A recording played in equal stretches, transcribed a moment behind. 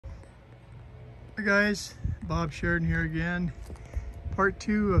Hi guys, Bob Sheridan here again. Part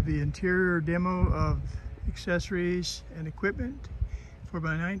 2 of the interior demo of accessories and equipment for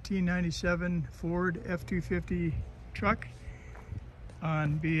my 1997 Ford F-250 truck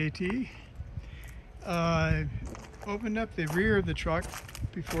on BAT. I opened up the rear of the truck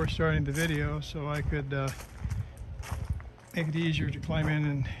before starting the video so I could make it easier to climb in,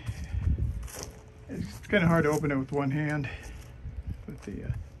 and it's kind of hard to open it with one hand with the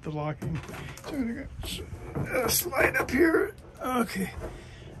locking. So I'm gonna slide up here. Okay.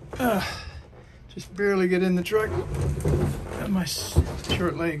 Just barely get in the truck. Got my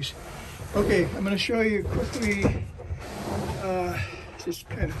short legs. Okay, I'm gonna show you quickly. Just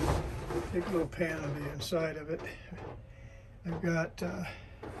kind of take a little pan of the inside of it. I've got that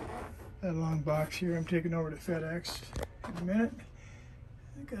long box here. I'm taking over to FedEx in a minute.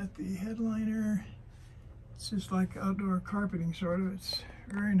 I got the headliner. It's just like outdoor carpeting, sort of. It's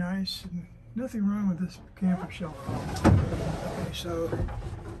very nice, and nothing wrong with this camper shelf. Okay, so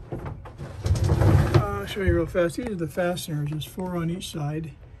I'll show you real fast. These are the fasteners. There's 4 on each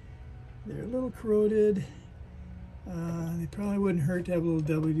side. They're a little corroded. They probably wouldn't hurt to have a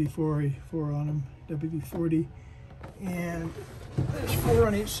little WD-40 on them, WD-40. And there's 4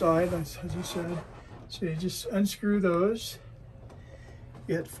 on each side, as you said. So you just unscrew those.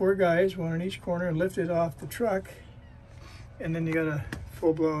 You get 4 guys, 1 on each corner, and lift it off the truck, and then you got a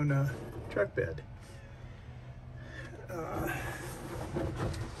full-blown truck bed.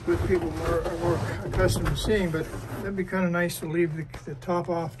 What people are more accustomed to seeing, but that'd be kind of nice to leave the top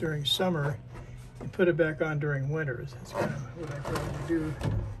off during summer and put it back on during winters. That's kind of what I probably do.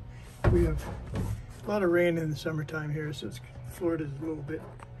 We have a lot of rain in the summertime here, so Florida's a little bit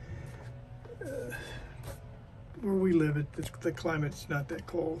where we live, the climate's not that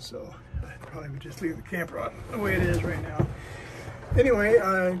cold, so I probably would just leave the camper on the way it is right now. Anyway,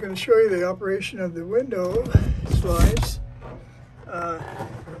 I'm going to show you the operation of the window slides.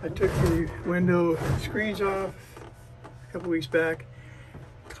 I took the window screens off a couple weeks back,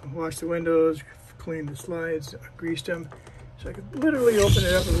 washed the windows, cleaned the slides, greased them, so I could literally open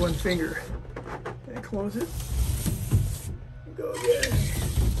it up with one finger and close it and go again.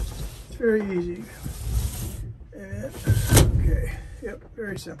 It's very easy. And okay, yep,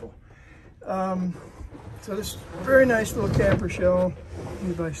 very simple. So this very nice little camper shell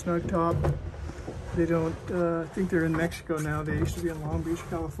made by Snug Top. They don't, I think they're in Mexico now. They used to be in Long Beach,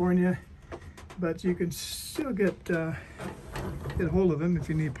 California, but you can still get a hold of them if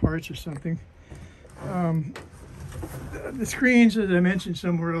you need parts or something. The screens, as I mentioned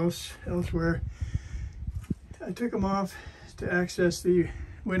elsewhere, I took them off to access the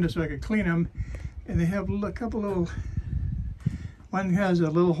window so I could clean them. And they have a couple little, one has a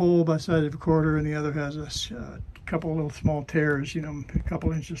little hole by the side of a quarter, and the other has a couple little small tears, you know, a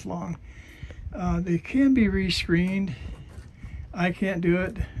couple inches long. They can be rescreened. I can't do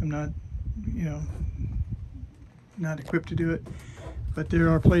it. I'm not, you know, not equipped to do it. But there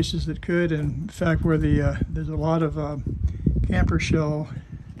are places that could, and in fact, where there's a lot of camper shell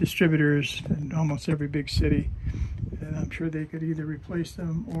distributors in almost every big city. And I'm sure they could either replace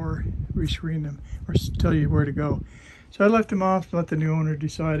them or rescreen them or tell you where to go. So I left them off to let the new owner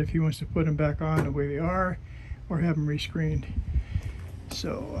decide if he wants to put them back on the way they are or have them rescreened.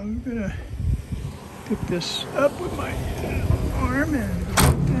 So I'm gonna pick this up with my arm and go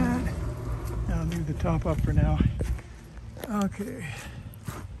like that. I'll leave the top up for now. Okay.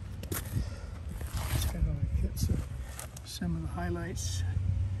 Just kind of like hit some of the highlights,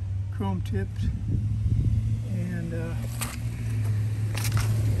 chrome tipped. And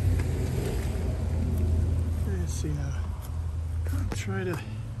let's see now. I'll try to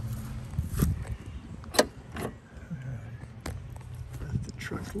the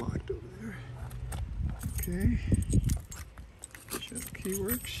truck's locked over there. Okay. Show the key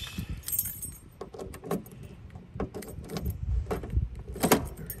works. There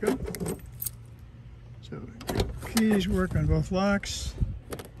we go. So keys work on both locks.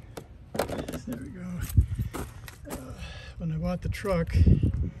 There we go. When I bought the truck,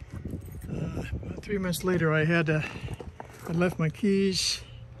 about 3 months later, I left my keys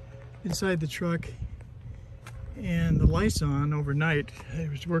inside the truck and the lights on overnight. I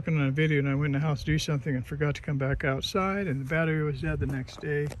was working on a video and I went in the house to do something and forgot to come back outside, and the battery was dead the next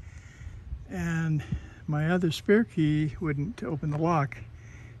day. And my other spare key wouldn't open the lock.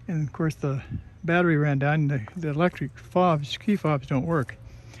 And of course the battery ran down and the electric fobs, key fobs don't work.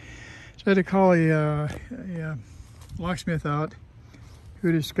 So I had to call a locksmith out,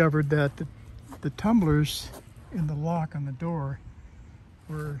 who discovered that the tumblers in the lock on the door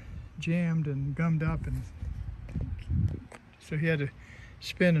were jammed and gummed up, and so he had to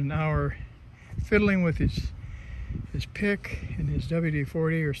spend an hour fiddling with his pick and his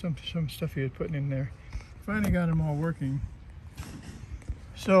WD-40 or some stuff he was putting in there. Finally got them all working.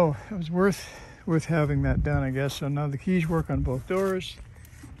 So it was worth having that done, I guess. So now the keys work on both doors.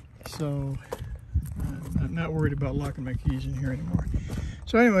 So I'm not worried about locking my keys in here anymore.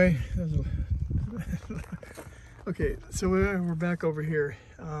 So anyway, okay, so we're back over here.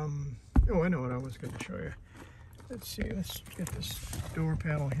 Oh, I know what I was going to show you. Let's see, let's get this door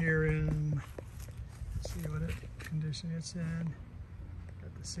panel here in. Let's see what condition it's in.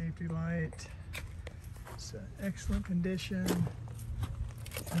 Got the safety light. It's an excellent condition.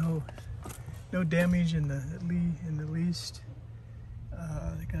 No damage in the least.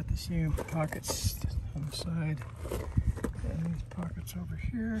 They got the same pockets on the side, and these pockets over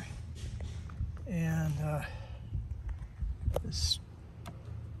here, and this.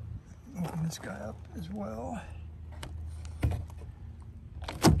 Open this guy up as well.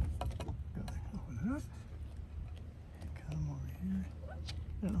 Open it up. Come over here.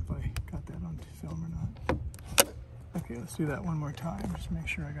 I don't know if I got that on film or not. Okay, let's do that one more time. Just make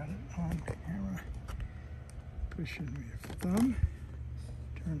sure I got it on camera. Push in with your thumb.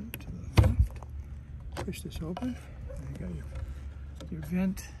 Turn it to the left. Push this open. And you got your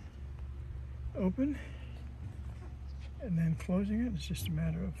vent open. And then closing it. It's just a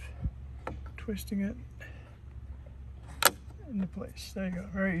matter of twisting it into place. There you go.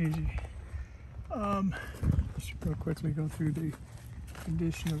 Very easy. Just real quickly go through the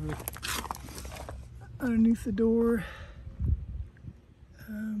condition of it underneath the door.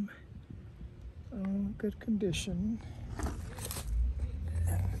 Good condition.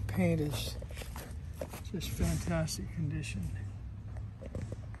 And the paint is just fantastic condition.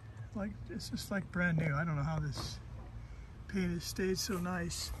 Like, it's just like brand new. I don't know how this paint has stayed so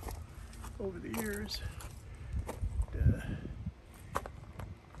nice over the years.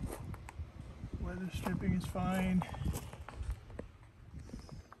 Weather stripping is fine.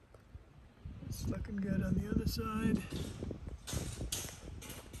 It's looking good on the other side.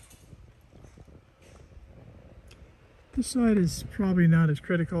 This side is probably not as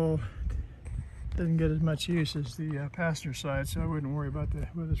critical. Doesn't get as much use as the passenger side, so I wouldn't worry about the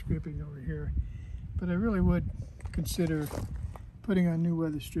weather stripping over here. But I really would consider putting on new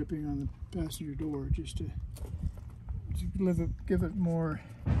weather stripping on the passenger door just to give it more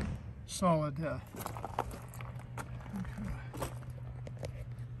solid.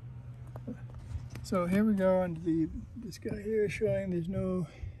 So here we go on this guy here showing there's no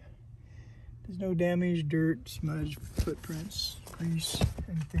damage, dirt, smudge, footprints, grease,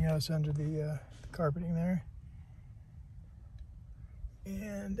 anything else under the carpeting there.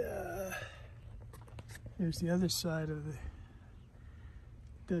 And here's the other side of the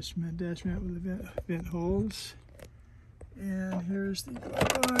dash mat with the vent holes. And here's the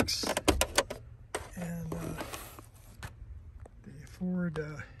glove box and the Ford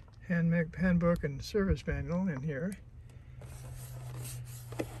handbook and service manual in here.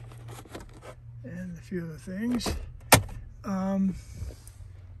 And a few other things. Don't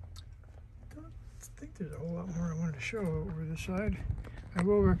think there's a whole lot more I wanted to show over this side. I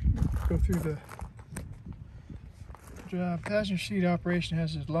will go through the passenger seat operation.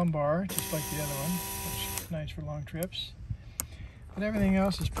 Has this lumbar, just like the other one, which is nice for long trips. But everything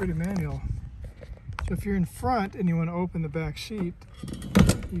else is pretty manual. So if you're in front and you want to open the back seat,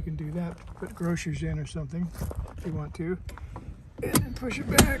 you can do that. Put groceries in or something if you want to. And then push it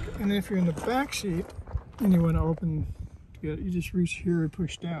back. And if you're in the back seat and you want to open, you just reach here and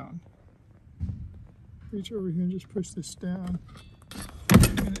push down. Reach over here and just push this down.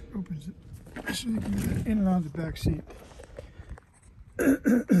 And it opens it. So you can get in and out of the back seat.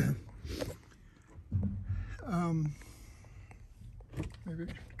 Maybe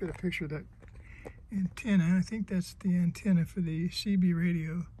get a picture of that antenna. I think that's the antenna for the CB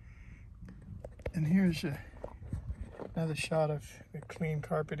radio. And here's another shot of the clean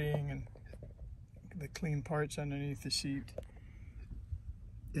carpeting and the clean parts underneath the seat.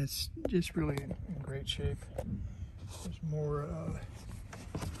 It's just really in great shape. There's more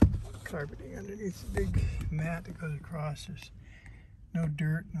carpeting underneath the big mat that goes across. There's no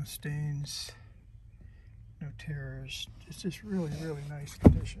dirt, no stains, no tears. It's just really, really nice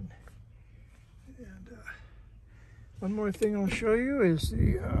condition. And one more thing I'll show you is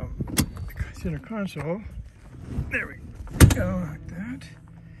the center console. There we go, like that.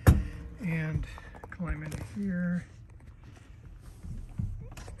 And climb in here.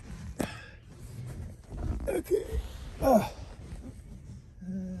 Okay.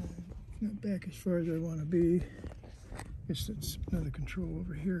 Not back as far as I want to be. I guess that's another control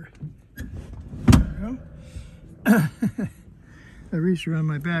over here. There we go. I reached around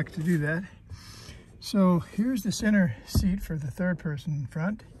my back to do that. So here's the center seat for the third person in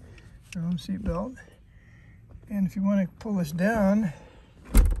front, their own seat belt. And if you want to pull this down,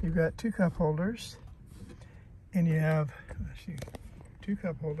 you've got two cup holders, and you have, let's see, two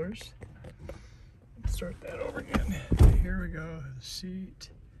cup holders. Let's start that over again. Here we go, the seat.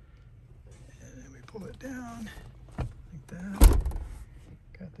 And then we pull it down like that.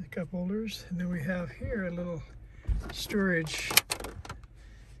 Got the cup holders. And then we have here a little storage,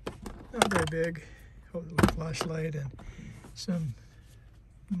 not very big, a little flashlight and some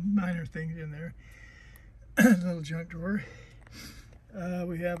minor things in there. A little junk drawer.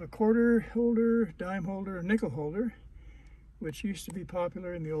 We have a quarter holder, dime holder, a nickel holder, which used to be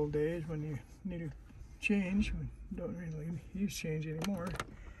popular in the old days when you need to change. We don't really use change anymore.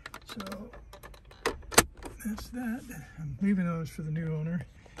 So that's that. I'm leaving those for the new owner.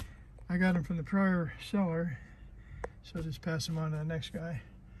 I got them from the prior seller, so I'll just pass them on to the next guy.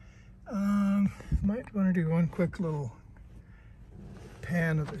 Might want to do one quick little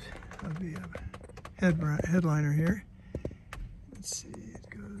pan of the headliner here. Let's see, it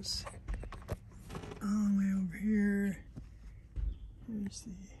goes all the way over here. Here's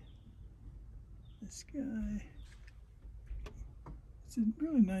this guy. It's in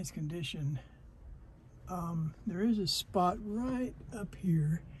really nice condition. There is a spot right up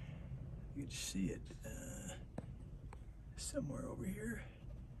here. You can see it somewhere over here.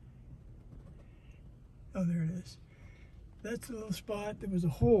 Oh, there it is. That's the little spot. There was a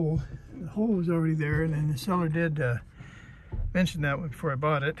hole. The hole was already there, and then the seller did mention that before I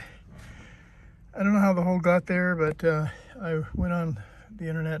bought it. I don't know how the hole got there, but I went on the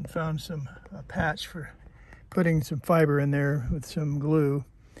internet and found some patch for putting some fiber in there with some glue,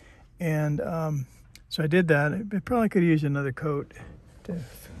 and so I did that. I probably could use another coat to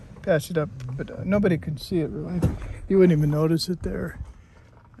patch it up, but nobody could see it really. You wouldn't even notice it there.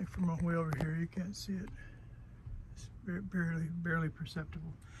 Like from way over here, you can't see it. It's barely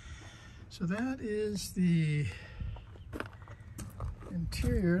perceptible. So that is the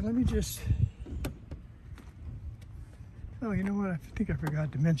interior. Let me just, oh, you know what? I think I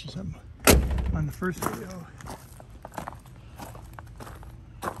forgot to mention something on the first video.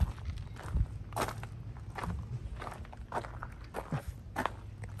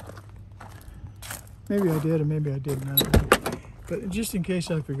 Maybe I did, or maybe I did not. But just in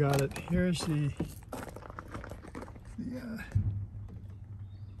case I forgot it, here's the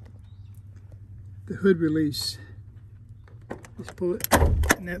hood release. Just pull it,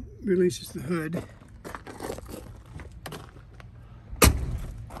 and that releases the hood.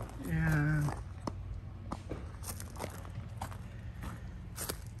 And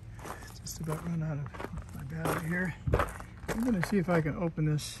just about run out of my battery here. I'm going to see if I can open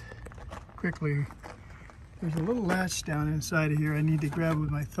this quickly. There's a little latch down inside of here I need to grab with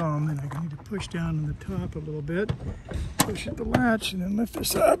my thumb, and I need to push down on the top a little bit. Push at the latch and then lift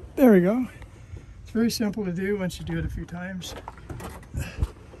this up. There we go. It's very simple to do once you do it a few times.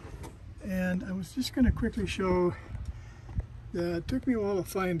 And I was just going to quickly show that it took me a while to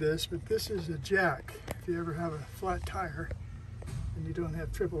find this, but this is a jack. If you ever have a flat tire and you don't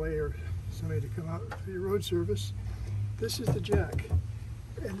have AAA or somebody to come out for your road service, this is the jack.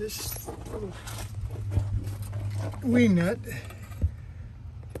 And this little wing nut,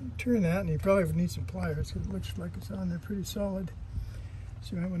 turn that, and you probably would need some pliers because it looks like it's on there pretty solid.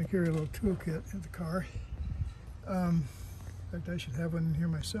 So you might want to carry a little toolkit in the car. In fact, I should have one in here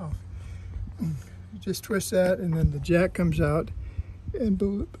myself. You just twist that, and then the jack comes out.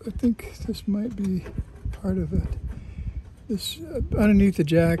 And I think this might be part of it. This underneath the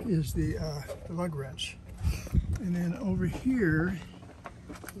jack is the lug wrench, and then over here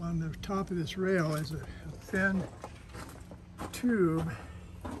on the top of this rail is a thin tube.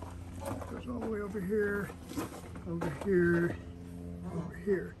 It goes all the way over here, over here, over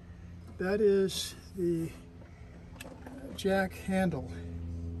here. That is the jack handle.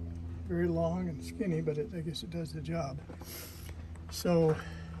 Very long and skinny, but I guess it does the job. So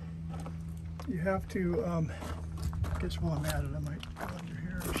you have to, I guess while I'm at it, I might go under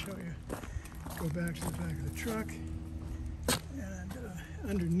here and show you. Go back to the back of the truck, and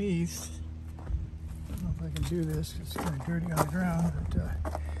underneath, I don't know if I can do this, it's kind of dirty on the ground,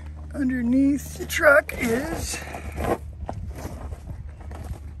 but underneath the truck is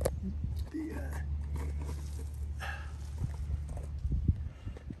the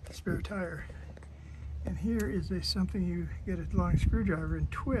spare tire. And here is something you get a long screwdriver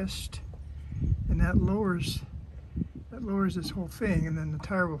and twist, and that lowers this whole thing, and then the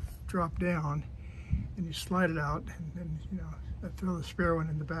tire will drop down, and you slide it out, and then, you know, I throw the spare one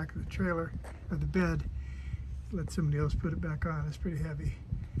in the back of the trailer, or the bed, let somebody else put it back on. It's pretty heavy.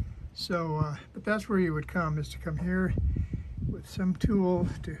 So, but that's where you would come, is to come here with some tool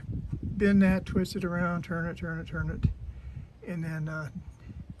to bend that, twist it around, turn it, and then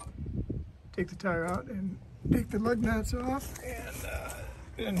take the tire out and take the lug nuts off,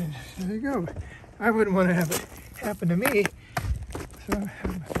 and there you go. I wouldn't want to have it happen to me, so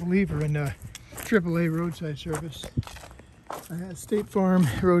I'm a believer in AAA roadside service. I had State Farm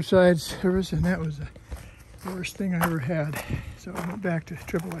roadside service, and that was the worst thing I ever had, so I went back to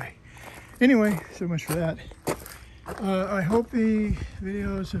AAA. Anyway, so much for that. I hope the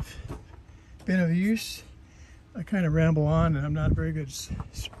videos have been of use. I kind of ramble on, and I'm not a very good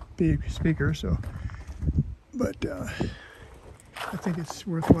speaker, so, but I think it's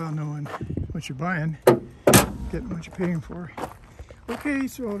worthwhile knowing what you're buying, getting what you're paying for. Okay,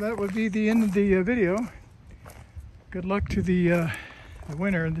 so that would be the end of the video. Good luck to the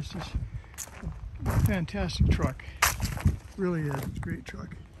winner. This is a fantastic truck. Really is. It's a great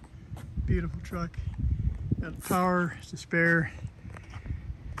truck. Beautiful truck. Got power to spare.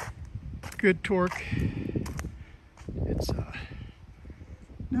 Good torque. It's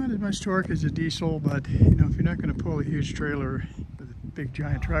not as much torque as a diesel, but you know, if you're not going to pull a huge trailer with a big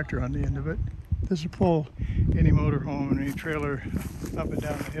giant tractor on the end of it, this will pull any motorhome and any trailer up and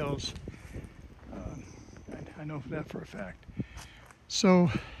down the hills. I know that for a fact. So,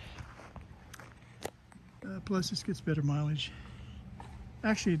 plus this gets better mileage.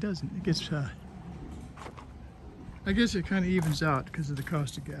 Actually, it doesn't. It gets, I guess it kind of evens out because of the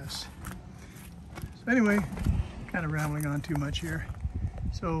cost of gas. So anyway, kind of rambling on too much here.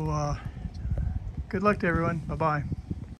 So, good luck to everyone. Bye-bye.